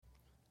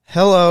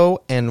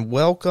Hello and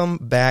welcome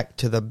back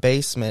to the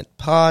Basement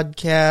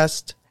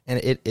Podcast, and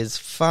it is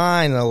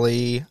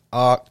finally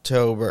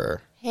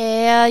October.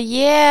 Hell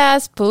yeah,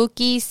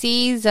 spooky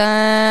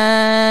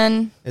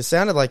season. It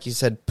sounded like you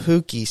said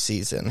pooky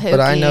season, but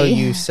I know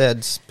you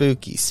said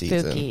spooky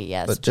season. Spooky,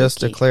 yeah, But spooky. just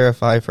to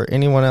clarify for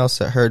anyone else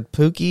that heard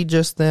pooky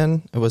just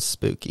then, it was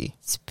spooky.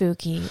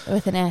 Spooky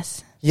with an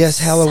S. Yes,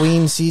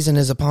 Halloween season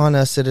is upon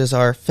us. It is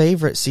our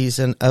favorite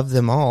season of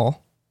them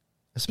all.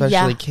 Especially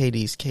Yeah.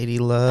 Katie's. Katie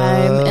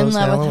loves I'm in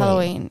love with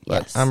Halloween.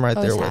 But Yes, I'm right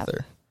there always with have.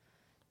 her.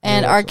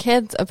 And You're our welcome.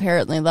 kids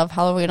apparently love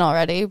Halloween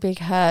already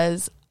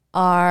because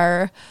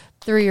our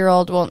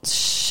 3-year-old won't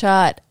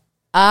shut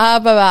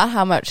up about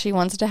how much she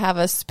wants to have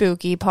a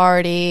spooky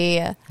party.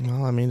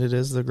 Well, I mean, it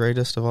is the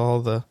greatest of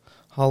all the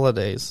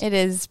holidays. It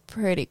is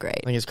pretty I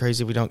great, think it's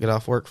crazy we don't get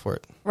off work for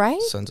it.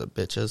 right? Sons of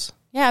bitches.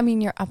 Yeah, I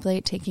mean, you're up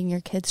late taking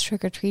your kids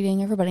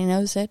trick-or-treating. Everybody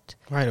knows it.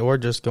 Right, or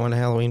just going to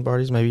Halloween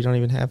parties. Maybe you don't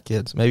even have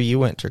kids. Maybe you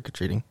went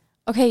trick-or-treating.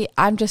 Okay,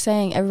 I'm just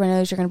saying everyone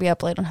knows you're going to be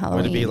up late on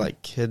Halloween. Would it be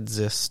like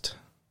Kidsist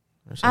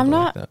or something I'm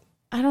not- like that?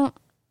 I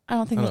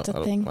don't think that's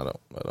a thing. I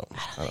don't.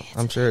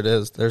 I'm sure it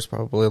is. There's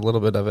probably a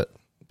little bit of it.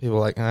 People are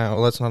like, oh,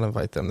 let's not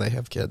invite them. They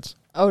have kids.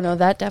 Oh, no,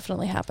 that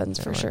definitely happens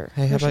for Right. sure.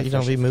 Hey, how For about sure, you for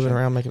don't be sure, for moving sure.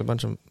 around making a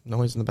bunch of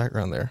noise in the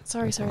background there?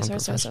 Sorry. Like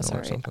unprofessional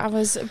or something. I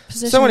was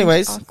positioned So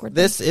anyways, awkwardly.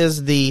 this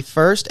is the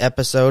first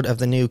episode of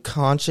the new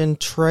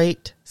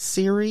Concentrate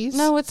series.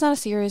 No, it's not a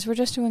series. We're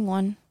just doing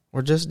one.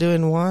 We're just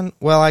doing one?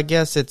 Well, I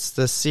guess it's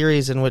the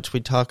series in which we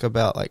talk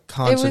about like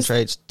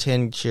concentrates,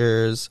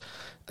 tinctures,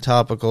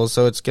 topicals.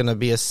 So it's going to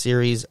be a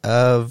series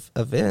of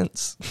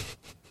events.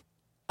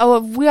 Oh,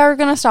 we are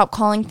going to stop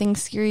calling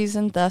things series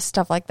and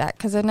stuff like that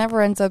because it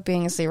never ends up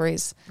being a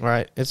series.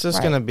 Right. It's just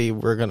Right. going to be,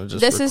 we're going to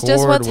just This record is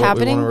just what's what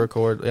happening? we want to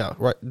record. Yeah,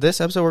 right.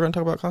 This episode, we're going to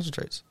talk about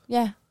concentrates.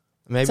 Yeah.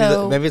 Maybe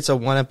So, maybe it's a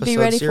one episode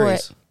ready for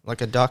series. Like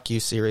a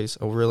docu-series,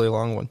 a really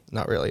long one.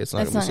 Not really. It's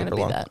not It's going to not be going super to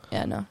be long. that.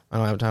 Yeah, no. I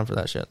don't have time for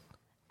that shit.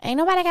 Ain't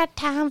nobody got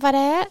time for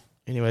that.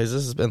 Anyways,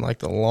 this has been like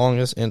the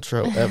longest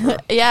intro ever.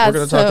 Yeah, We're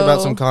going to talk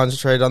about some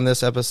concentrate on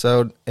this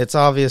episode. It's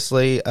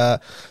obviously,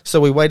 so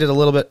we waited a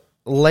little bit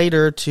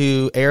later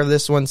to air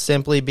this one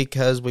simply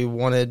because we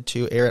wanted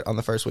to air it on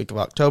the first week of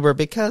October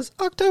because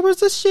October's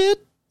the shit.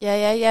 Yeah.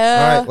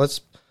 All right, let's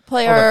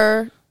play hold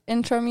our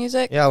intro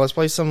music. let's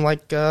play some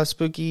like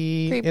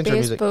spooky Creepy intro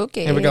music.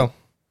 spooky. Here we go.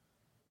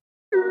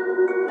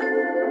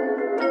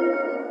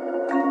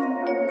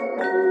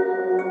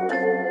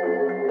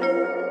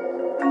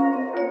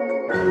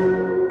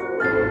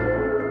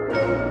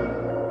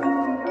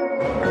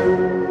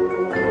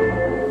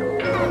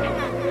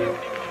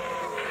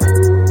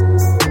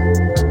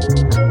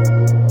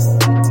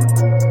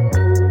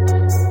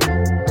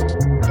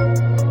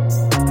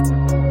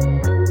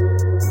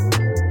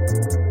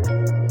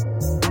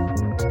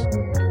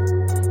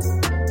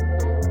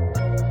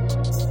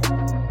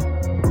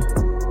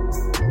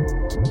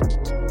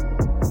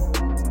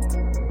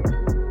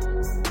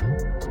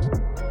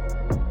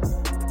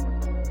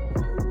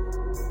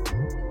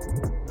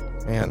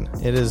 Man,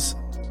 it is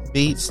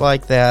beats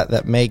like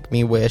that make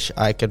me wish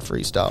I could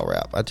freestyle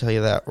rap. I tell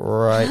you that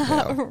right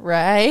now.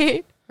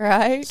 Right.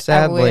 I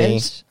Sadly,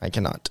 wish. I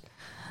cannot.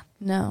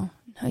 No,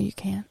 you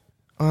can't.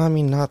 I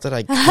mean, not that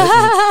I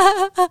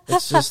couldn't.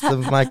 It's just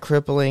my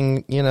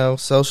crippling,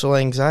 social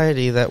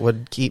anxiety that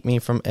would keep me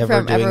from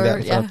ever doing that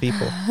in front of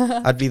people.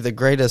 I'd be the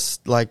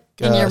greatest, like...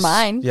 In your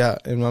mind? Yeah,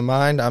 in my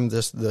mind, I'm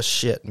just the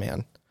shit,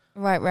 man.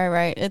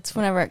 Right. It's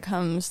whenever it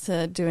comes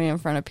to doing it in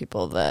front of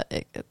people that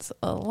it gets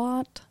a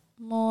lot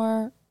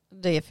more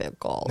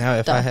difficult. Now,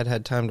 if I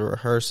had time to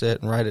rehearse it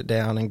and write it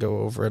down and go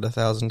over it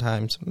 1,000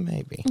 times,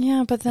 maybe.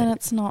 Yeah, but then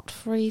it's not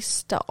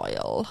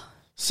freestyle.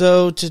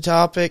 So,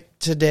 topic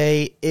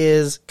today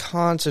is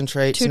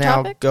concentrates. To Now,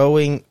 topic?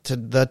 going to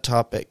the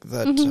topic.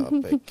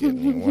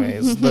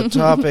 Anyways. The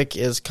topic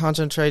is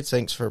concentrates.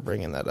 Thanks for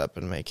bringing that up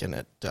and making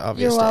it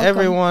obvious You're to welcome.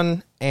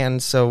 everyone.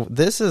 And so,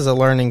 this is a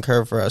learning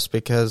curve for us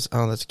because,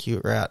 oh, that's a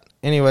cute rat.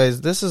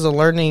 Anyways, this is a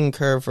learning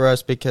curve for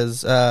us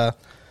because I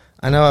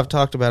know I've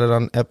talked about it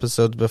on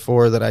episodes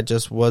before that I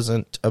just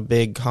wasn't a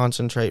big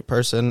concentrate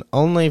person,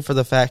 only for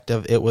the fact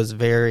of it was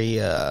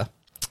very...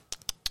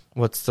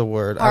 what's the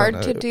word?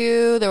 Hard to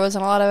do. There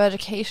wasn't a lot of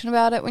education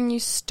about it when you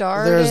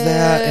started. There's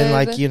that, and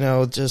like,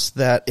 just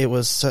that it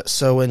was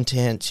so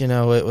intense,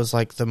 it was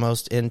like the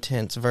most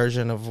intense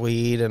version of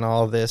weed and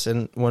all this.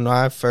 And when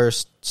I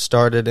first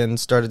started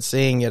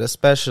seeing it,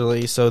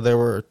 especially, so there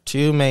were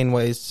two main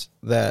ways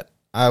that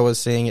I was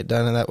seeing it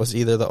done, and that was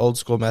either the old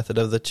school method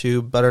of the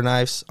two butter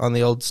knives on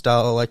the old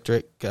style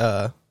electric,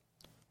 oven?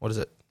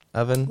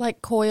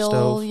 like coil,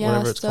 stove, yeah,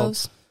 whatever it's called.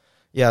 stoves.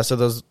 Yeah, so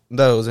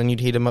those, and you'd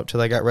heat them up till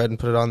they got red and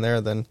put it on there,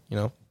 then,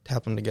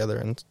 tap them together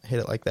and hit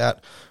it like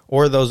that.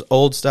 Or those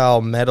old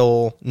style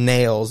metal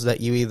nails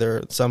that you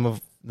either, some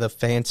of the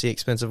fancy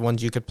expensive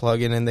ones you could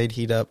plug in and they'd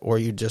heat up, or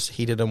you just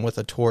heated them with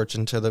a torch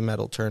until the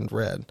metal turned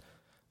red.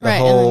 Right,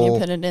 and then you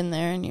put it in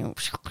there and you...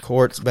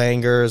 Quartz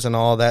bangers and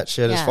all that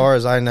shit, as Yeah. far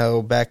as I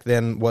know, back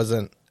then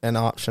wasn't an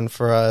option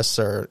for us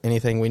or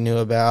anything we knew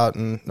about,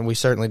 and we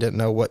certainly didn't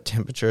know what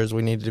temperatures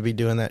we needed to be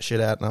doing that shit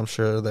at, and I'm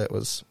sure that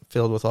was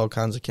filled with all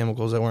kinds of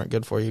chemicals that weren't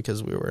good for you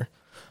because we were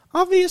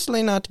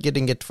obviously not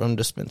getting it from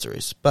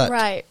dispensaries. But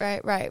Right.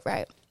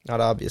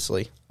 not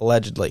obviously,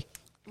 allegedly.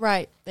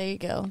 Right. There you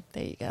go.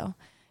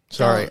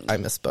 Sorry, I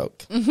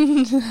misspoke.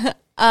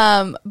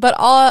 But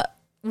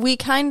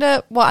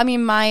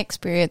my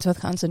experience with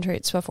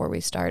concentrates before we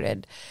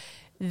started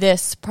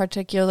this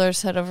particular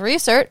set of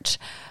research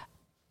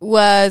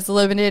was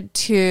limited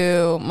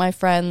to my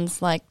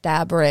friend's like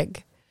dab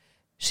rig.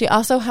 She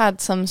also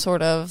had some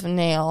sort of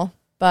nail,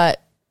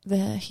 but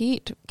the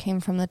heat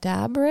came from the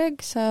dab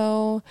rig,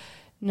 so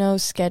no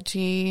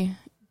sketchy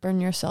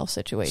burn yourself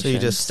situation. So you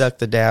just stuck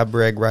the dab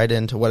rig right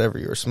into whatever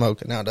you were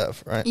smoking out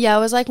of, right? Yeah, it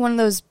was like one of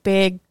those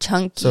big,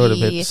 chunky... So it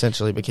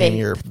essentially became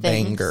your things.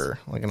 banger,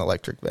 like an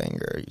electric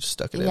banger. You just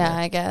stuck it in there. Yeah,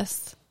 I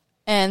guess.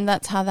 And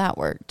that's how that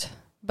worked.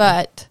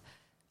 But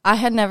I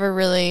had never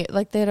really...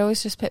 Like, they'd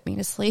always just put me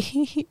to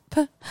sleep.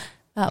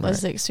 That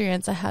was the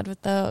experience I had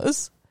with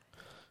those.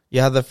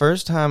 Yeah, the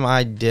first time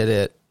I did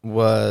it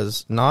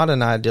was not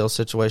an ideal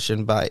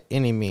situation by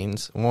any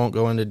means. I won't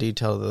go into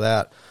detail of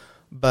that.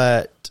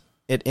 But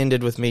it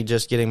ended with me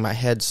just getting my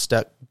head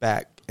stuck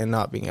back and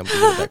not being able to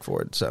get it back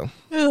forward. So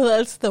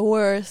that's the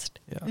worst.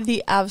 Yeah.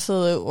 The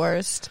absolute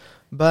worst.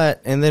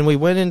 And then we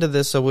went into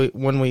this. So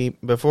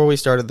before we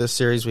started this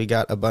series, we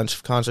got a bunch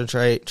of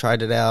concentrate,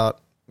 tried it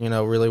out,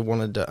 really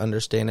wanted to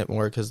understand it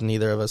more because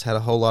neither of us had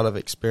a whole lot of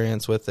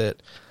experience with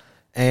it.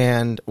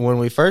 And when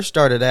we first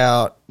started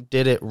out,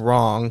 did it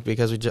wrong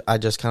because I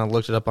just kind of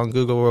looked it up on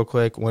Google real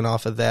quick, went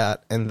off of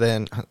that, and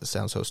then it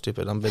sounds so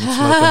stupid. I've been smoking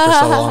for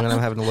so long, and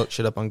I'm having to look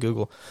shit up on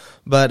Google.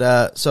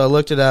 But so I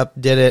looked it up,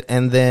 did it,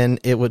 and then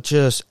it would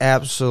just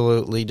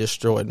absolutely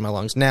destroyed my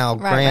lungs. Now,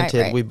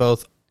 granted, we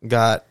both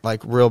got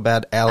like real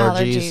bad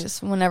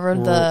allergies whenever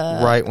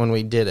right when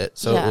we did it.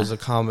 So it was a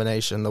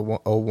combination, the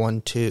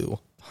 1-2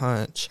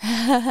 punch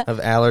of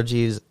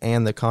allergies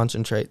and the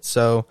concentrate.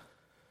 So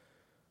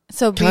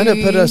kind of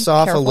put us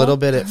off a little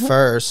bit at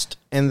first,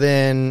 and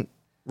then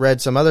read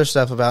some other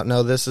stuff about,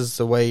 no, this is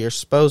the way you're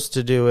supposed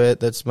to do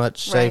it. That's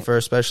much safer,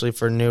 especially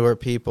for newer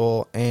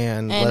people,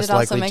 and less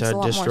likely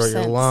to destroy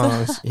your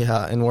lungs.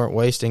 Yeah, and weren't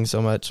wasting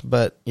so much.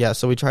 But yeah,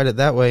 so we tried it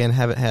that way and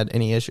haven't had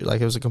any issue.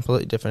 Like, it was a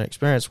completely different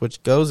experience,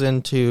 which goes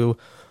into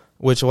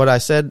what I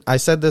said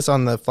this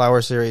on the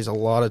flower series a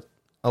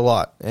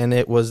lot, and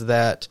it was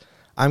that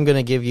I'm going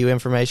to give you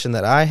information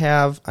that I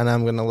have, and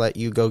I'm going to let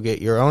you go get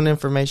your own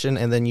information,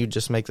 and then you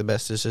just make the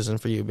best decision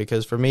for you.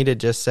 Because for me to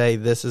just say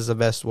this is the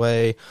best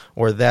way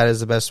or that is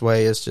the best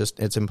way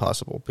it's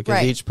impossible.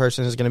 Because each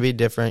person is going to be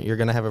different. You're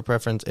going to have a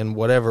preference, and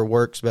whatever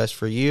works best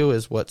for you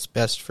is what's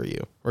best for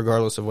you,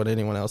 regardless of what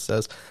anyone else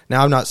says.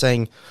 Now, I'm not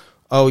saying,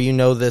 oh,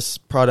 this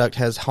product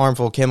has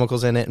harmful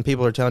chemicals in it, and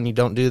people are telling you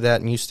don't do that,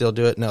 and you still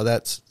do it. No,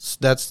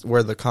 that's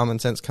where the common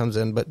sense comes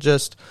in. But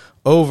just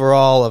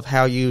overall of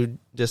how you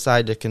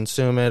decide to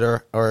consume it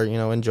or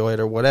enjoy it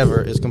or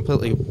whatever is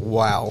completely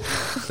wow.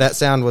 That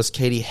sound was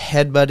Katie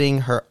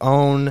headbutting her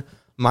own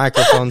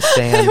microphone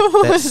stand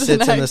that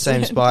sits in the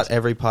same spot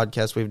every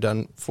podcast we've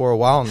done for a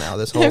while now.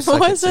 This whole second season.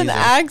 It was an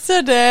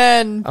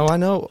accident. Oh, I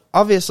know.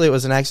 Obviously, it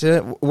was an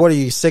accident. What, are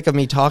you sick of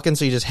me talking,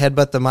 so you just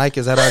headbutt the mic?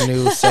 Is that our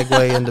new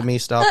segue into me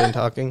stopping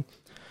talking?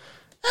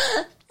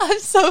 I'm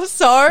so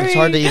sorry. It's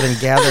hard to even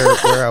gather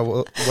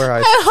where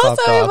I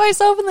also hit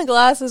myself in the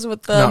glasses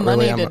with the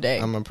money today.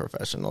 I'm a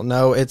professional.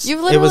 No, you've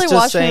literally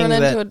watched me run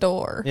into a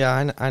door.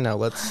 Yeah, I know.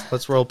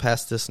 Let's roll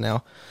past this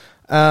now.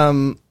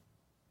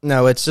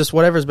 No, it's just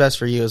whatever's best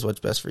for you is what's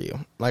best for you.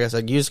 Like I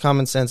said, use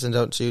common sense and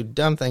don't do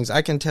dumb things.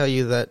 I can tell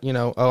you that,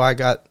 I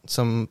got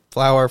some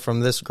flower from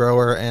this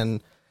grower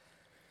and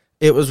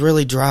it was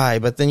really dry,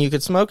 but then you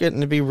could smoke it and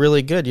it'd be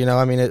really good.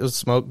 It would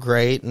smoke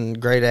great and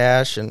great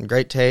ash and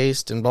great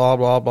taste and blah,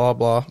 blah, blah,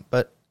 blah.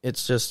 But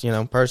it's just,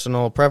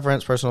 personal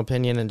preference, personal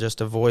opinion, and just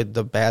avoid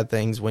the bad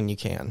things when you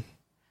can.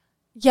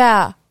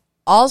 Yeah.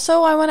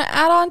 Also, I want to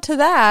add on to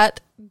that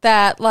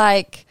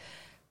like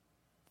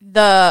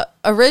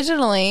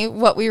originally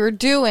what we were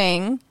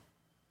doing,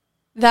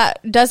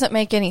 that doesn't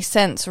make any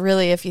sense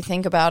really if you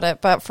think about it.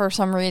 But for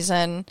some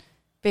reason,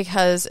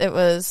 because it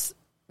was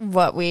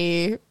what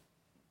we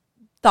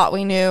thought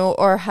we knew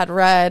or had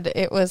read,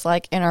 it was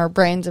like in our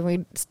brains and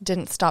we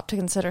didn't stop to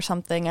consider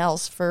something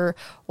else for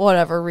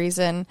whatever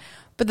reason.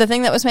 But the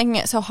thing that was making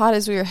it so hot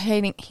is we were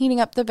heating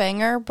up the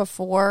banger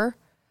before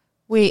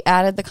we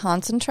added the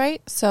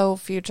concentrate. So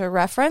future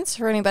reference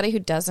for anybody who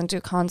doesn't do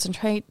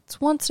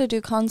concentrates, wants to do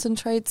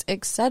concentrates,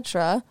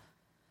 etc.,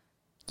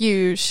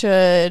 you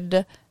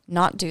should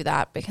not do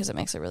that because it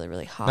makes it really,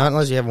 really hot. Not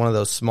unless you have one of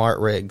those smart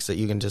rigs that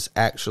you can just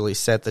actually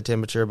set the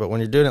temperature. But when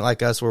you're doing it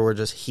like us, where we're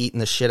just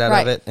heating the shit out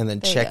of it and then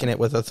checking it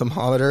with a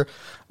thermometer,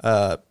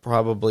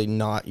 probably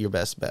not your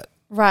best bet.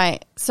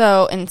 Right.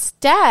 So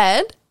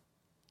instead,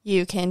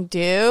 you can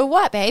do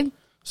what, babe?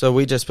 So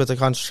we just put the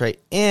concentrate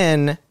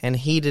in and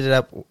heated it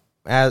up,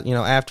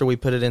 after we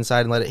put it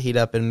inside and let it heat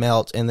up and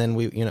melt. And then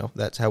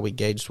that's how we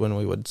gauged when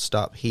we would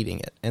stop heating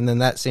it. And then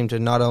that seemed to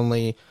not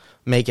only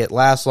make it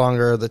last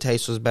longer, the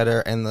taste was better,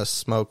 and the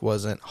smoke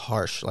wasn't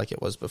harsh like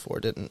it was before.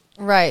 Didn't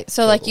Right.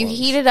 So, kill like, the you lungs.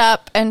 heat it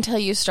up until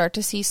you start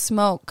to see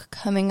smoke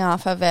coming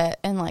off of it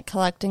and, like,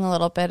 collecting a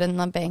little bit in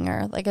the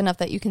banger, like, enough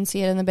that you can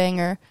see it in the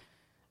banger.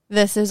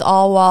 This is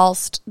all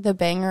whilst the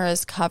banger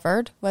is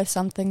covered with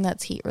something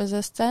that's heat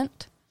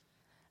resistant.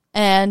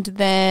 And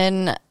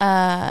then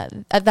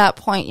at that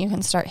point, you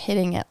can start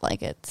hitting it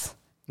like it's...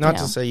 Not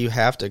to say you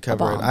have to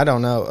cover it. bomb. I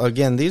don't know.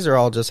 Again, these are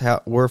all just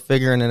how we're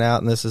figuring it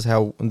out, and this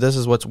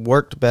is what's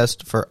worked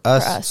best for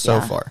us so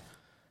yeah. far.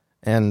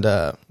 And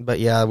but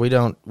yeah, we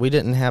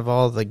didn't have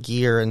all the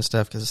gear and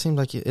stuff because it seems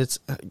like it's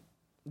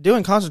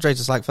doing concentrates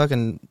is like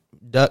fucking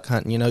duck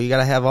hunting. You know, you got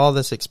to have all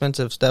this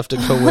expensive stuff to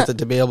go with it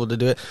to be able to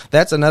do it.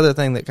 That's another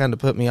thing that kind of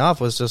put me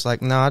off was just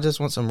like, no, I just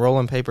want some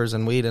rolling papers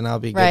and weed, and I'll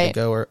be good to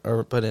go,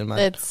 or put in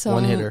my it's so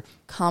one hitter.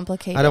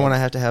 complicated. I don't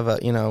want to have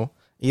a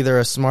either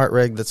a smart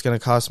rig that's going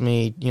to cost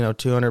me,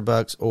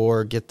 $200,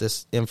 or get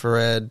this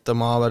infrared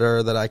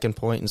thermometer that I can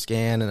point and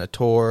scan, and a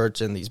torch,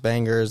 and these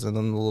bangers, and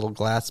then the little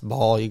glass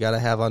ball you got to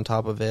have on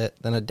top of it,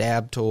 then a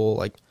dab tool.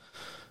 Like,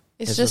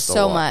 it's just a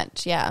so lot.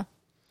 much, yeah.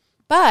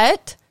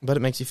 But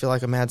it makes you feel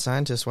like a mad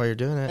scientist while you're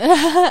doing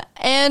it.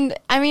 and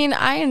I mean,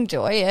 I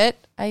enjoy it,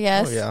 I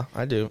guess. Oh yeah,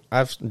 I do.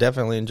 I've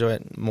definitely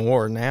enjoyed it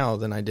more now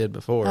than I did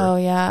before. Oh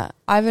yeah,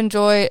 I've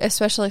enjoyed,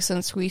 especially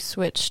since we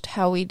switched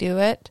how we do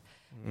it.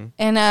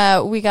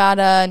 And we got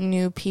a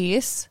new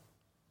piece.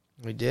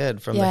 We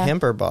did from the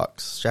Hemper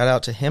box. Shout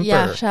out to Hemper.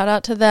 Yeah, shout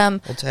out to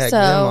them. We'll tag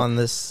them on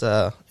this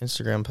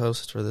Instagram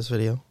post for this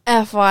video.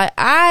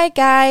 FYI,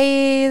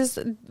 guys,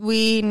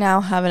 we now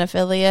have an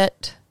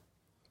affiliate.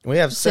 We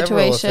have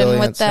several situation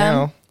affiliates with them.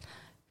 now.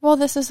 Well,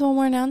 this is the one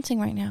we're announcing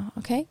right now,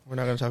 okay? We're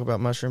not going to talk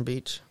about Mushroom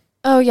Beach.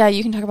 Oh, yeah,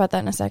 you can talk about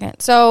that in a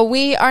second. So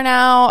we are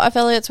now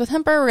affiliates with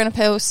Hemper. We're going to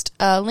post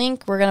a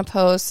link. We're going to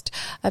post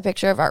a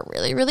picture of our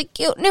really, really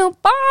cute new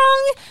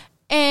bong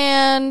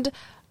and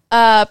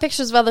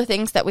pictures of other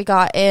things that we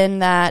got in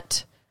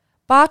that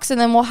box.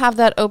 And then we'll have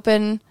that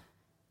opening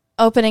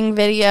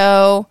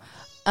video.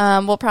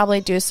 We'll probably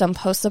do some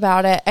posts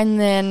about it. And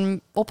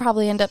then we'll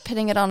probably end up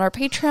putting it on our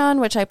Patreon,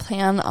 which I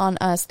plan on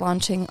us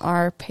launching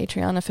our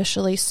Patreon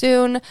officially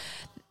soon.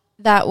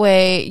 That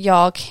way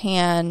y'all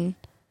can...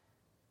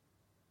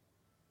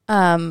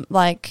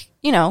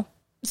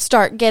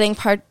 start getting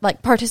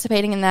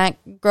participating in that,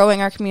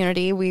 growing our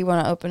community. We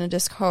want to open a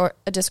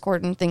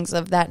Discord and things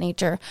of that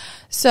nature.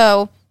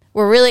 So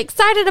we're really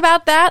excited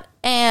about that,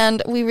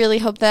 and we really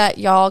hope that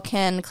y'all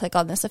can click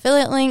on this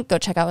affiliate link, go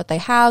check out what they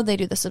have. They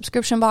do the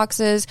subscription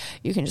boxes.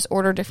 You can just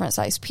order different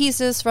size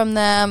pieces from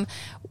them.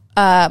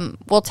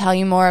 We'll tell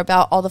you more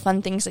about all the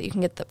fun things that you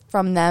can get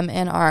from them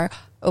in our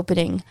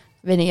opening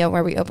video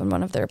where we open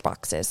one of their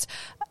boxes.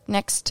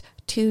 Next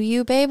to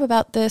you, babe,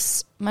 about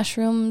this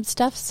mushroom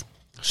stuffs.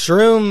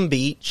 Shroom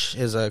Beach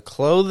is a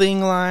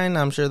clothing line.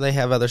 I'm sure they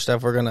have other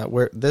stuff.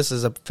 This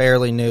is a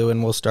fairly new,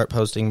 and we'll start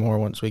posting more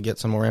once we get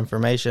some more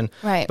information.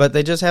 Right. But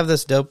they just have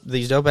these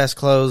dope ass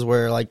clothes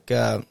where,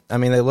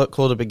 they look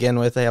cool to begin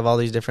with. They have all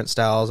these different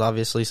styles.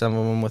 Obviously, some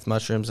of them with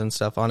mushrooms and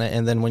stuff on it.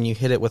 And then when you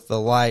hit it with the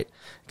light, it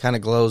kind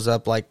of glows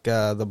up like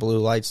the blue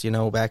lights.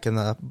 Back in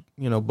the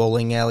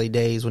bowling alley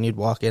days when you'd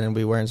walk in and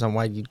be wearing something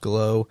white, you'd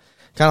glow.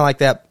 Kind of like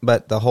that,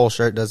 but the whole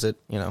shirt does it,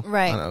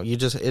 Right. I don't know.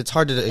 It's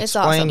hard to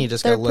explain. Awesome. You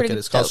just got to look at it.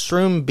 It's called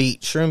Shroom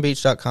Beach,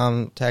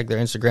 shroombeach.com. Tag their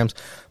Instagrams.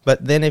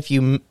 But then if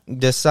you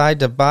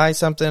decide to buy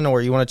something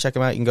or you want to check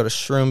them out, you can go to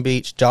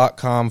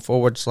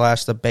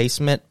shroombeach.com/the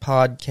basement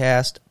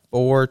podcast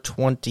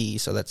 420.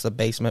 So that's the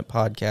basement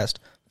podcast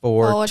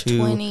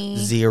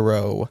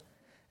 420.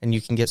 And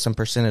you can get some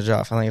percentage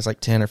off. I think it's like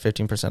 10 or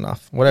 15%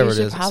 off. Whatever it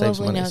is, it saves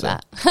money. Know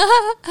that.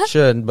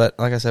 Should, but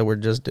like I said,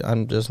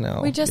 I'm just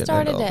now. We just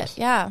started it,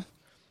 yeah.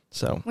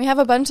 So we have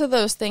a bunch of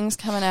those things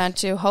coming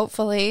at you,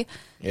 hopefully.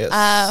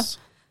 Yes.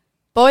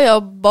 Boy,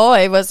 oh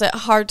boy, was it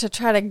hard to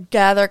try to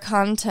gather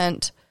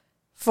content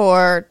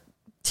for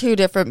 2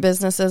 different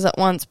businesses at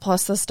once,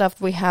 plus the stuff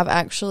we have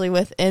actually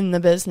within the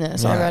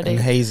business already. And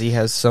Hazy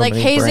has so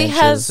many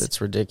branches,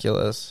 it's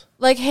ridiculous.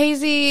 Like,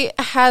 Hazy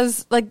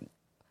has,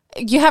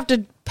 you have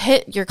to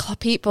pit your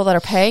people that are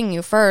paying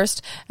you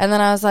first. And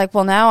then I was like,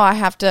 well, now I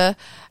have to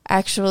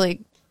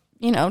actually,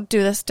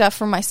 do this stuff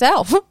for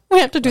myself. We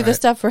have to do this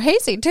stuff for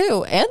Hazy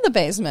too, and the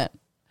basement.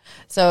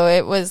 So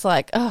it was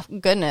like, oh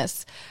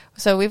goodness.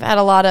 So we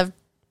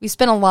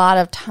spent a lot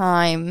of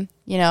time,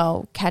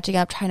 catching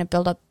up, trying to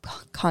build up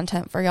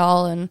content for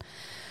y'all. And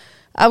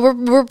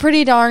we're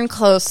pretty darn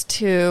close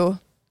to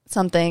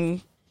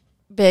something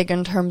big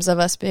in terms of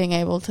us being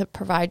able to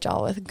provide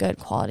y'all with good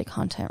quality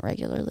content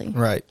regularly.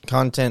 Right.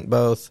 Content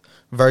both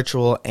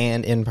virtual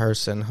and in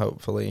person,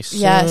 hopefully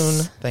soon.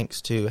 Yes.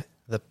 Thanks to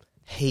the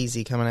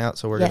Hazy coming out.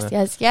 So we're going to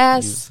use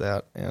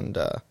that and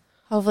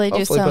hopefully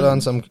put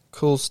on some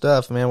cool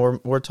stuff,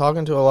 man. We're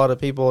talking to a lot of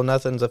people.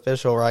 Nothing's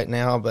official right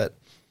now, but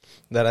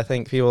that I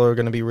think people are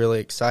going to be really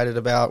excited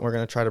about. We're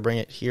going to try to bring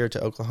it here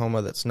to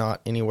Oklahoma. That's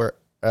not anywhere.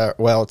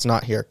 It's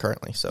not here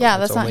currently. So yeah,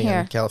 it's that's not only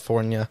here. In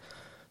California.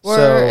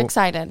 We're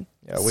excited.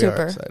 Yeah, we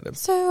are excited.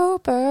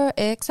 Super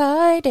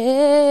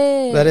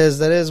excited. That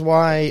is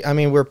why, I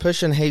mean, we're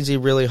pushing Hazy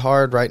really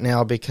hard right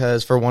now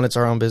because, for one, it's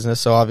our own business,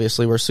 so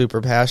obviously we're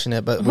super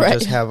passionate, but we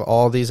just have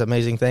all these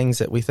amazing things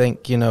that we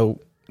think,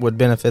 would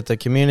benefit the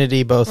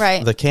community, both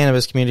the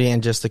cannabis community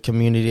and just the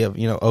community of,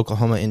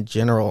 Oklahoma in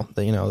general.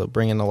 They'll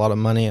bring in a lot of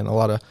money and a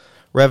lot of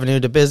revenue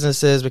to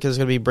businesses because it's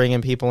going to be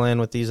bringing people in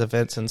with these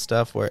events and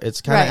stuff where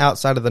it's kind of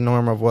outside of the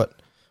norm of what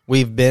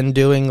we've been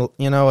doing,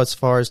 as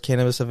far as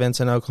cannabis events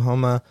in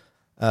Oklahoma.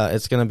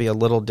 It's going to be a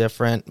little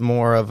different,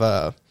 more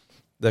of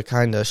the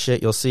kind of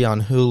shit you'll see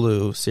on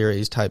Hulu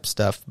series type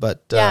stuff.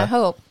 But I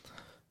hope.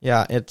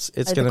 Yeah, it's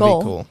going to be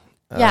cool.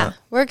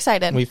 We're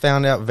excited. We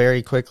found out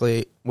very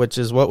quickly, which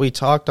is what we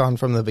talked on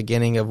from the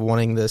beginning, of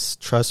wanting this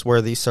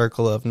trustworthy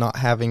circle of not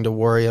having to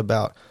worry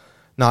about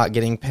not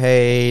getting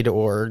paid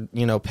or,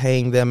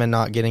 paying them and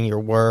not getting your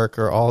work,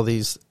 or all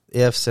these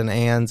ifs and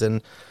ands.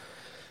 And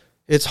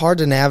it's hard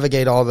to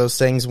navigate all those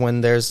things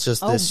when there's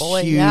just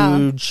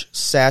huge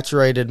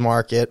saturated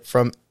market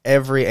from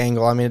every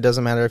angle. I mean, it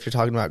doesn't matter if you're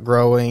talking about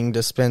growing,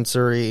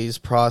 dispensaries,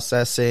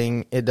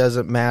 processing. It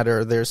doesn't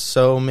matter. There's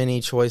so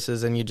many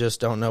choices and you just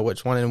don't know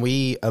which one. And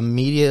we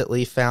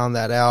immediately found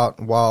that out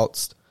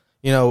whilst,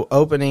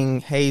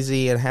 opening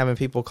Hazy and having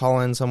people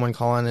someone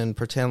call in and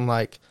pretend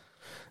like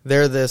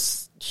they're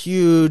this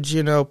huge,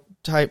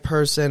 type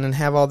person and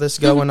have all this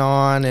going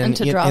on and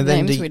to drop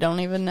names we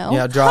don't even know.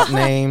 Yeah, drop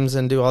names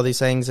and do all these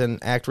things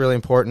and act really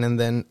important and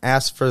then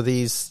ask for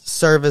these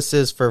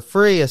services for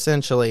free,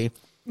 essentially.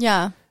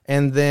 Yeah.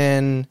 And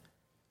then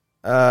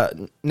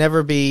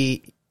never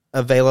be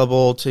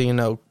available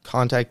to,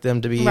 contact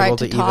them to be able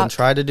to even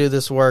try to do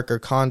this work, or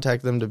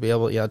contact them to be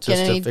able,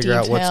 just to figure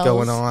out what's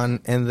going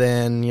on. And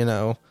then,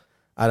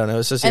 I don't know,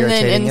 it's just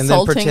irritating. And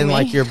then pretend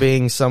like you're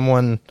being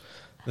someone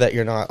that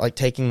you're not, like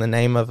taking the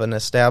name of an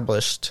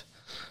established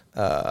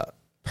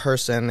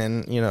person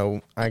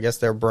and, I guess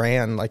their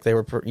brand, like they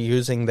were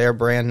using their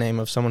brand name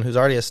of someone who's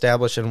already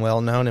established and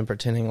well known and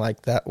pretending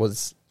like that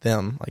was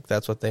them, like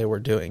that's what they were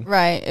doing.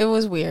 Right. It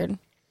was weird.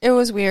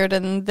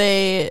 And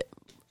they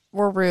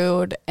were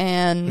rude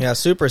and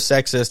super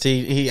sexist.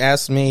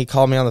 He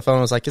called me on the phone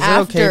and was like, is it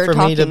okay for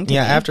me to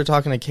after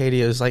talking to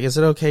Katie, it was like, is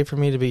it okay for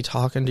me to be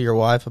talking to your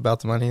wife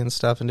about the money and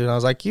stuff? And dude, I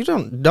was like, you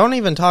don't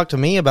even talk to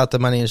me about the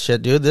money and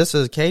shit, dude.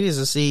 Katie's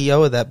the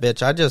CEO of that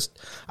bitch.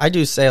 I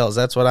do sales.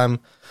 That's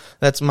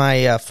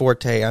my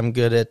forte. I'm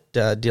good at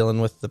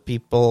dealing with the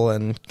people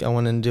and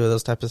going and doing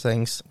those types of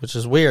things, which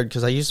is weird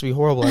because I used to be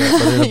horrible at it.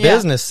 But in a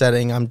business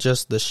setting, I'm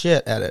just the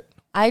shit at it.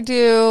 I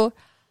do.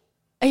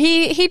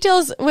 He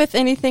deals with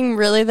anything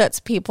really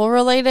that's people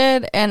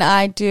related, and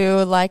I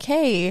do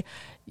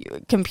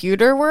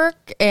computer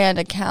work and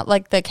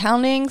the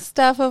accounting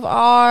stuff of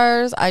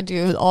ours. I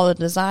do all the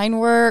design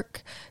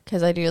work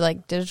because I do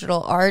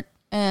digital art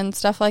and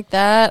stuff like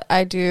that.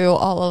 I do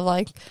all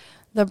of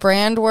the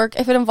brand work.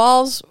 If it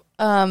involves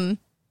numbers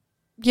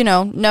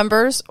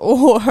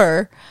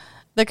or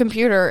the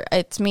computer,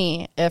 it's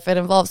me. If it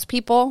involves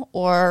people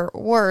or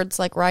words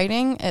like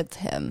writing, it's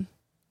him.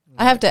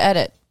 I have to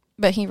edit,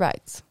 but he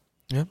writes.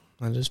 Yep,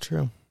 that is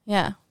true.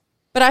 Yeah.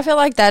 But I feel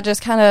like that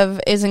just kind of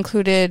is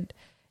included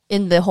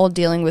in the whole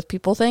dealing with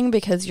people thing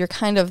because you're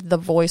kind of the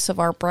voice of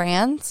our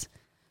brands.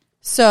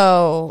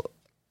 So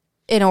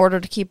in order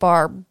to keep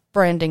our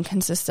branding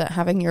consistent,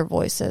 having your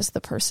voice as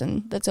the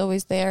person that's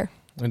always there.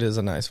 It is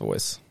a nice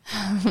voice.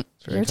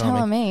 You're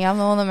telling me. I'm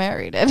the one that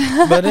married it.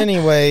 But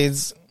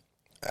anyways,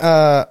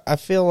 I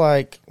feel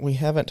like we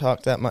haven't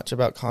talked that much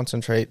about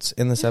concentrates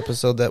in this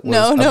episode that was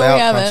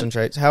about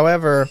concentrates.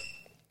 However,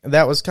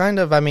 that was kind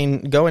of,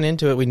 going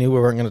into it, we knew we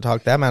weren't going to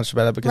talk that much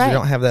about it because we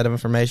don't have that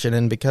information.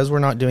 And because we're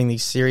not doing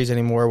these series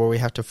anymore where we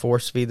have to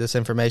force feed this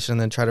information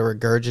and then try to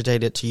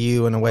regurgitate it to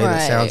you in a way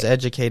that sounds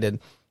educated,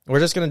 we're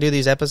just going to do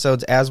these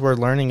episodes as we're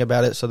learning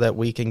about it so that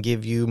we can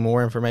give you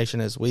more information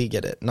as we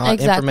get it.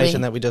 Not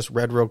information that we just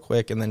read real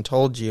quick and then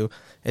told you.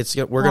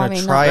 We're going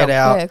to try it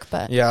out.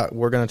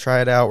 We're going to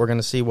try it out. We're going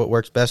to see what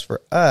works best for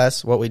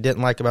us, what we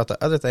didn't like about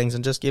the other things,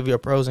 and just give you a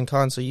pros and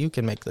cons so you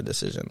can make the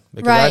decision.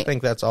 Because I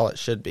think that's all it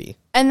should be.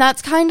 And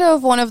that's kind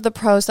of one of the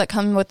pros that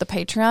come with the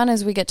Patreon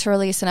is we get to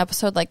release an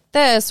episode like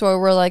this where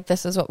we're like,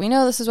 this is what we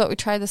know, this is what we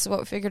tried, this is what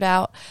we figured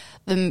out.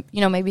 Then,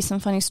 maybe some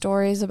funny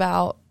stories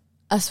about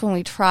us when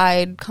we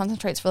tried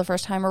concentrates for the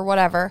first time or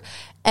whatever.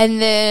 And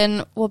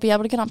then we'll be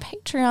able to get on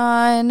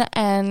Patreon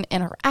and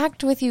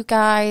interact with you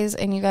guys.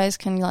 And you guys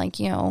can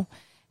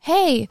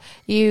hey,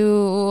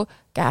 you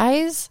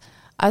guys,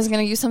 I was going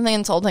to use something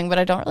insulting, but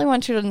I don't really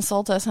want you to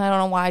insult us. And I don't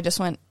know why I just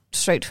went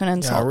straight to an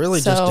insult. Yeah,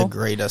 really just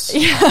degrade us.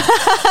 Yeah.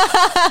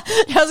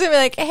 I was going to be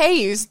like, hey,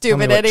 you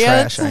stupid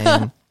idiots. Trash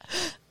I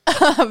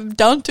am.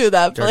 Don't do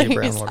that, Dirty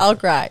please. I'll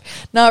cry.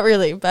 Not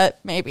really, but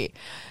maybe.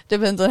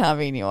 Depends on how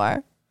mean you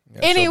are. Yeah,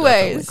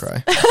 anyways,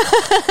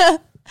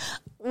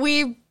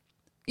 we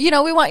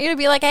want you to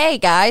be like, hey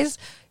guys,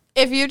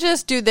 if you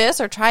just do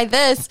this or try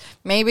this,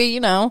 maybe,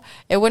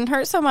 it wouldn't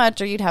hurt so much,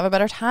 or you'd have a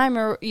better time,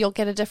 or you'll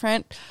get a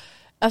different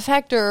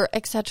effect, or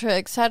et cetera,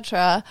 et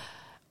cetera.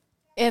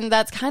 And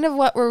that's kind of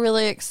what we're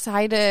really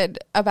excited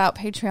about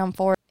Patreon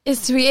for,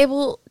 is to be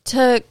able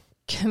to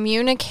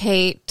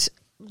communicate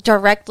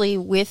directly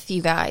with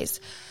you guys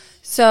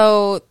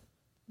so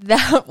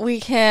that we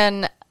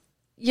can,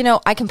 you know,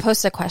 I can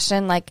post a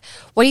question like,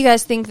 what do you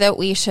guys think that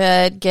we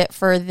should get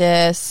for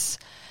this,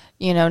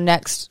 you know,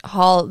 next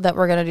haul that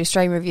we're going to do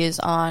strain reviews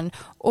on,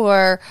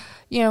 or,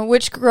 you know,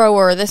 which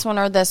grower, this one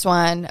or this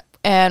one.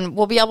 And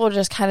we'll be able to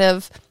just kind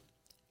of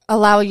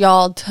allow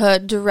y'all to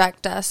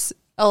direct us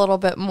a little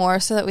bit more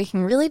so that we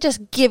can really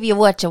just give you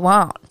what you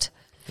want.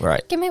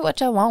 Right. Give me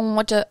what you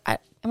want.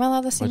 Am I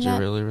allowed to sing what that? you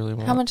really, really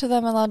want. How much of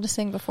them am I allowed to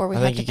sing before we I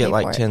have think to you get pay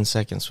like for 10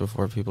 seconds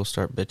before people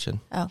start bitching.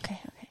 Okay.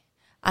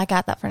 I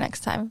got that for next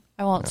time.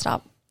 I won't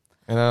stop.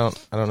 And I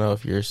don't know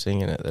if you're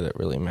singing it that it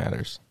really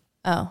matters.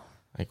 Oh.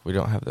 Like we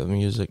don't have the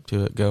music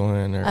to it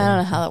going, or I don't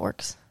know how that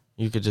works.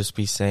 You could just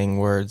be saying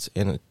words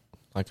in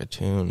a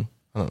tune.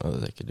 I don't know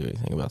that they could do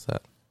anything about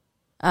that.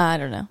 I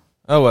don't know.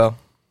 Oh well.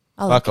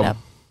 I'll Fuck look it 'em.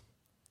 up.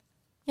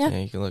 Yeah.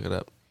 You can look it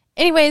up.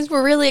 Anyways,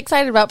 we're really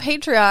excited about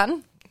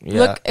Patreon. Yeah,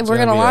 Look, it's we're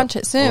going to be launch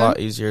it soon. A lot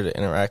easier to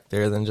interact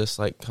there than just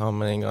like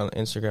commenting on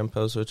Instagram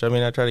posts, which I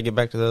mean, I try to get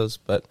back to those,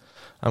 but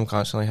I'm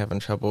constantly having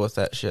trouble with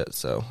that shit,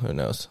 so who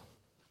knows.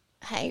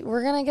 Hey,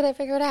 we're going to get it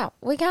figured out.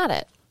 We got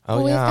it.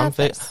 Oh, We've yeah,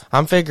 got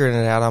I'm figuring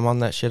it out. I'm on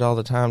that shit all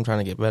the time trying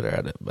to get better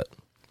at it, but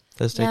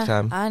this takes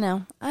time. I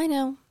know.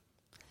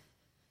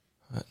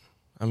 But,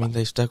 I mean,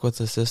 they stuck with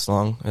us this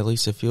long. At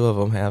least a few of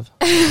them have.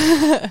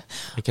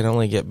 It can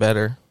only get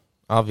better,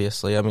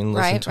 obviously. I mean,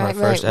 listen to our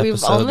first episode.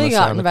 We've only with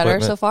gotten sound better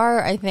equipment. so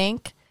far, I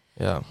think.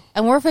 Yeah.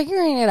 And we're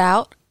figuring it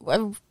out.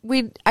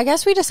 I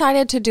guess we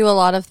decided to do a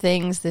lot of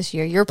things this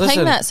year. You're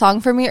playing that song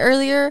for me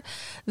earlier.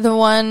 The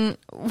one,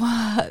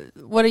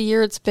 what a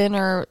year it's been,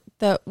 or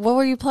what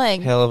were you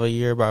playing? Hell of a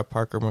Year by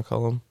Parker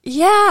McCollum.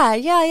 Yeah.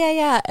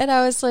 And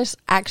I was just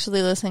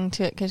actually listening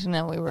to it because, you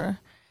know, we were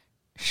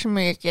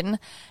schmeeking.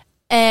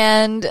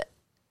 And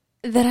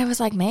then I was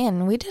like,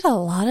 man, we did a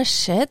lot of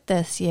shit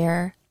this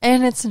year.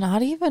 And it's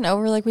not even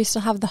over. Like, we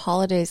still have the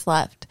holidays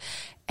left.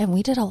 And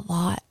we did a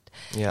lot.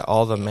 Yeah,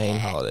 all the main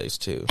holidays,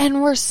 too.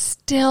 And we're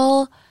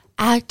still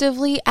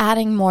actively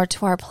adding more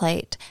to our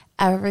plate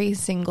every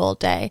single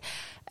day.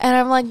 And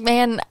I'm like,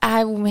 man,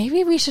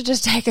 maybe we should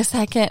just take a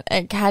second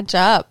and catch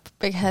up,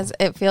 because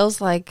it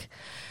feels like,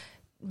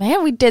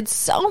 man, we did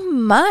so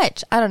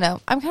much. I don't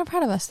know. I'm kind of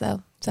proud of us,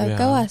 though. So yeah,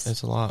 go us.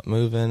 It's a lot,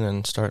 moving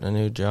and starting a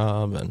new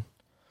job. And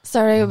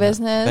starting a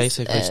business.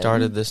 Basically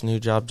started this new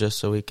job just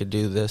so we could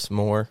do this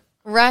more.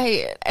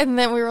 Right. And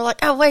then we were like,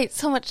 oh, wait,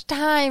 so much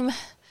time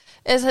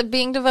is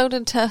being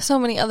devoted to so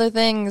many other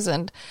things.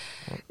 And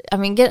I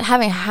mean,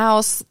 having a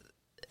house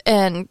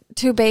and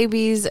 2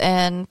 babies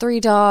and 3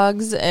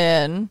 dogs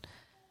and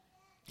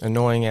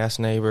annoying ass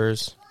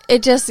neighbors.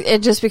 It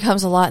just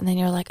becomes a lot. And then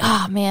you're like,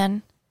 oh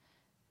man,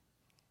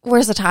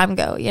 where's the time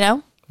go? You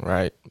know?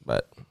 Right.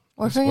 But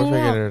we're figuring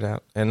it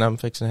out. And I'm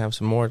fixing to have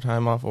some more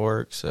time off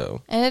work.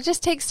 So, and it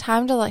just takes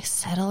time to like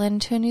settle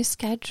into a new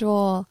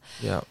schedule.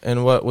 Yeah.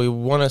 And what we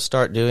want to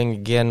start doing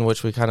again,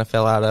 which we kind of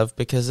fell out of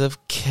because of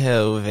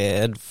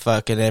COVID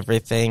fucking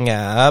everything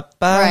up,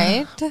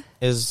 right,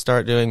 is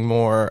start doing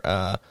more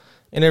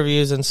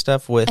interviews and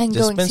stuff with and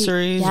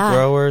dispensaries,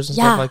 growers and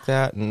stuff like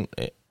that. And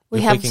if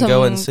we can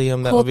go and see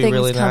them, that would be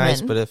really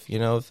nice. But if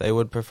they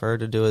would prefer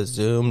to do a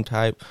Zoom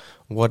type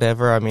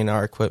whatever, I mean,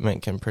 our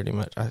equipment can pretty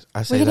much,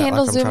 I say that like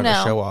I'm Zoom trying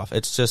now. to show off.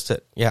 It's just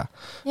that,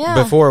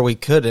 before we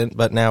couldn't,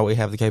 but now we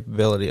have the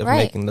capability of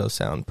making those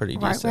sound pretty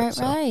decent.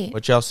 Right.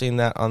 Which y'all seen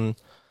that on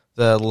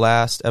the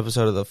last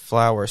episode of the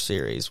Flower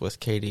series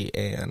with Katie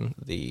and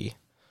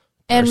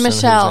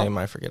Michelle. Whose name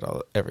I forget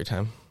every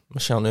time.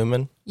 Michelle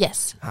Newman?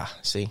 Yes.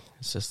 See,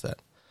 it's just that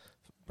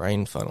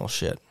brain funnel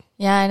shit.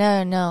 Yeah, I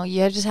know. No,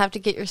 you just have to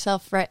get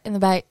yourself right in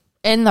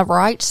the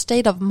right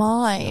state of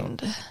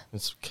mind.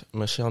 It's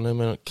Michelle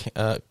Newman.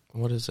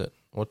 What is it?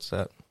 What's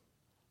that?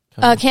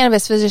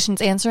 Cannabis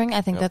Physicians Answering.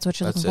 I think that's what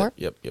you're looking for.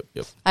 Yep.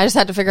 I just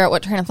had to figure out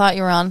what train of thought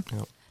you were on.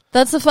 Yep.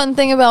 That's the fun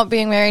thing about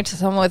being married to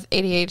someone with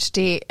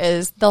ADHD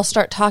is they'll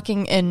start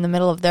talking in the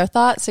middle of their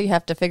thoughts, so you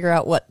have to figure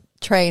out what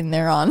train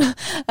they're on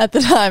at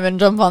the time and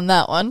jump on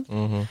that one.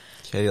 Mm-hmm.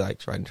 Katie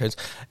likes riding trains.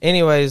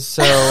 Anyways,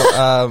 so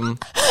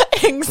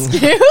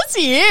excuse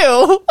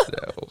you.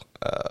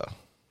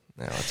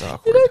 Now it's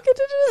awkward. You don't get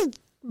to just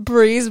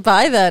breeze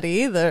by that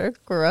either.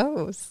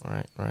 Gross.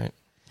 Right.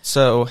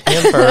 So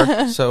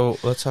Hemper. So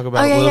let's talk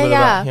about a little bit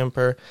about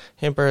Hemper.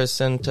 Hemper has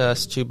sent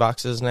us 2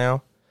 boxes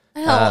now.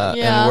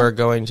 And we're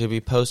going to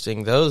be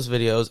posting those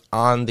videos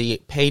on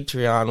the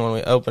Patreon when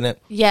we open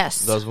it.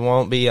 Yes. Those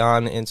won't be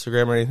on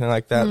Instagram or anything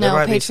like that. No, there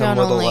might Patreon be some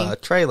little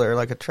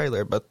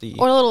trailer, but the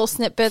or little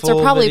snippets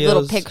or probably videos,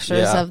 little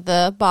pictures of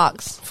the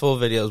box. Full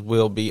videos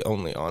will be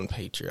only on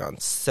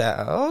Patreon.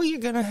 So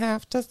you're going to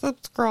have to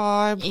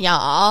subscribe.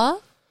 Yeah.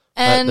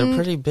 And but they're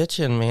pretty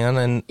bitchin', man,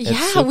 and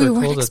it's super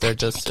cool that they're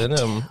just in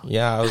them.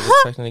 Yeah, I was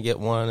expecting to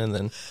get one and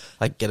then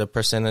like get a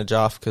percentage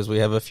off because we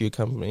have a few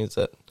companies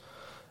that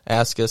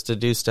ask us to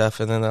do stuff,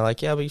 and then they're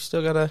like, "Yeah, but you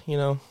still gotta,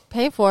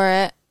 pay for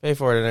it,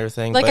 and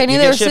everything." Like but I knew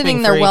they were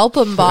sending their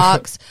welcome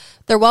box,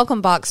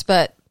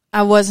 but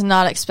I was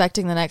not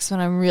expecting the next one.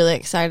 I'm really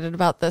excited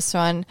about this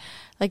one.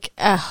 Like,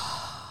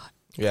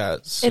 Yeah,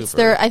 it's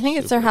their. I think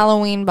it's their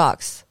Halloween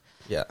box.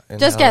 Yeah,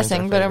 just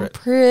guessing, but I'm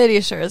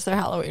pretty sure it's their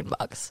Halloween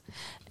box.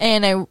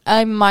 And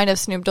I might have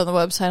snooped on the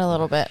website a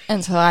little bit,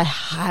 and so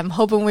I'm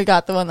hoping we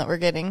got the one that we're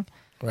getting.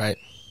 Right.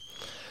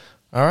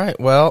 All right.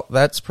 Well,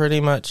 that's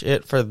pretty much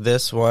it for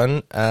this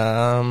one.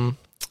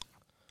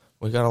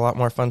 We got a lot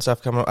more fun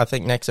stuff coming up. I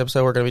think next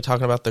episode we're going to be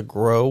talking about the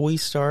grow we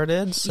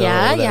started. So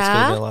that's going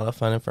to be a lot of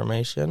fun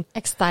information.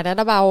 Excited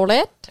about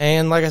it.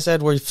 And like I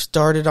said, we've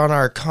started on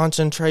our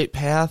concentrate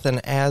path,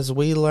 and as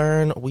we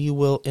learn, we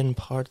will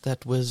impart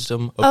that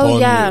wisdom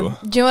upon you.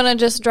 Do you want to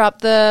just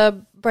drop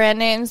the brand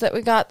names that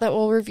we got that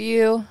we'll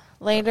review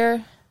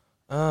later?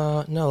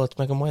 No, let's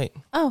make them wait.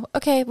 Oh,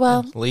 okay.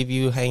 Well, leave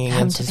you hanging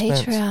in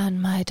suspense. Come to Patreon,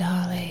 my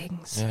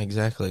darlings. Yeah,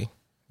 exactly.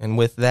 And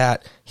with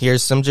that,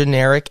 here's some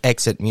generic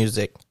exit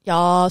music.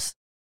 Yas.